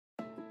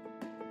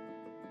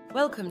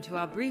Welcome to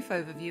our brief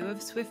overview of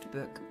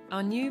SwiftBook,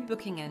 our new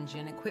booking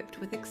engine equipped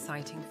with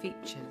exciting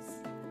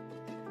features.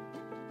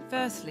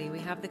 Firstly, we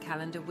have the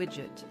calendar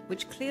widget,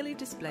 which clearly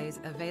displays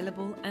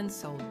available and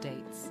sold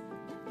dates,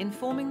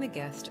 informing the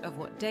guest of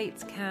what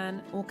dates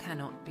can or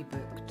cannot be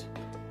booked.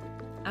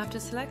 After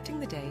selecting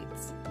the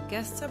dates,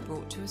 guests are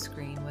brought to a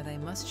screen where they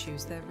must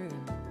choose their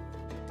room.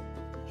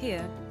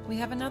 Here, we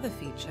have another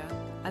feature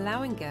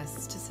allowing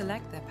guests to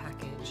select their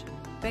package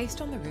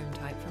based on the room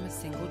type from a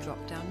single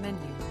drop-down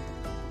menu.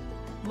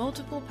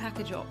 Multiple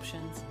package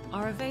options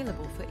are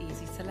available for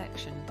easy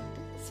selection,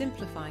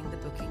 simplifying the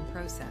booking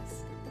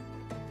process.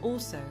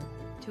 Also,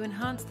 to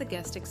enhance the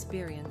guest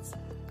experience,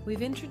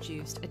 we've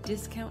introduced a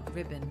discount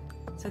ribbon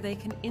so they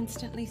can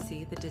instantly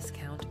see the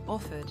discount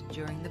offered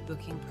during the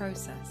booking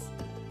process.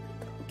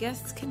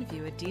 Guests can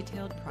view a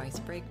detailed price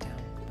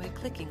breakdown by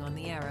clicking on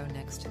the arrow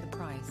next to the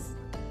price.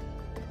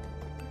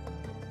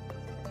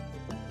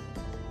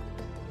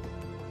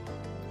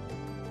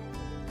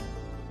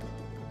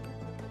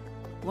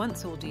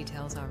 Once all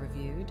details are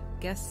reviewed,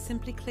 guests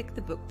simply click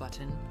the Book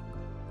button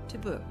to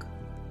book.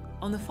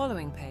 On the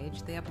following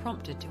page, they are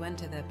prompted to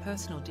enter their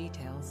personal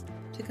details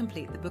to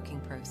complete the booking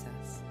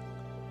process.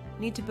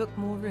 Need to book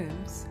more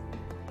rooms?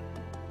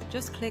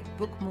 Just click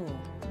Book More.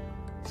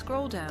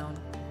 Scroll down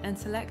and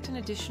select an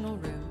additional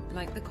room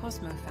like the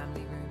Cosmo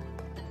family room.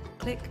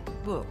 Click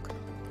Book,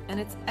 and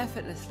it's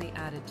effortlessly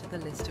added to the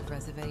list of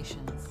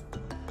reservations.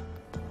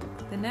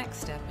 The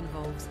next step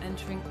involves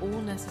entering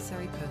all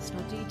necessary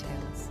personal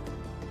details.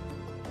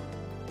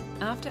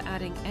 After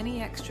adding any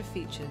extra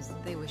features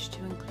they wish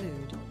to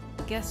include,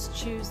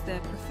 guests choose their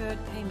preferred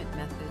payment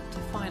method to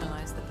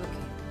finalize the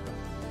booking.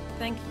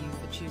 Thank you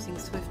for choosing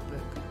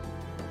SwiftBook.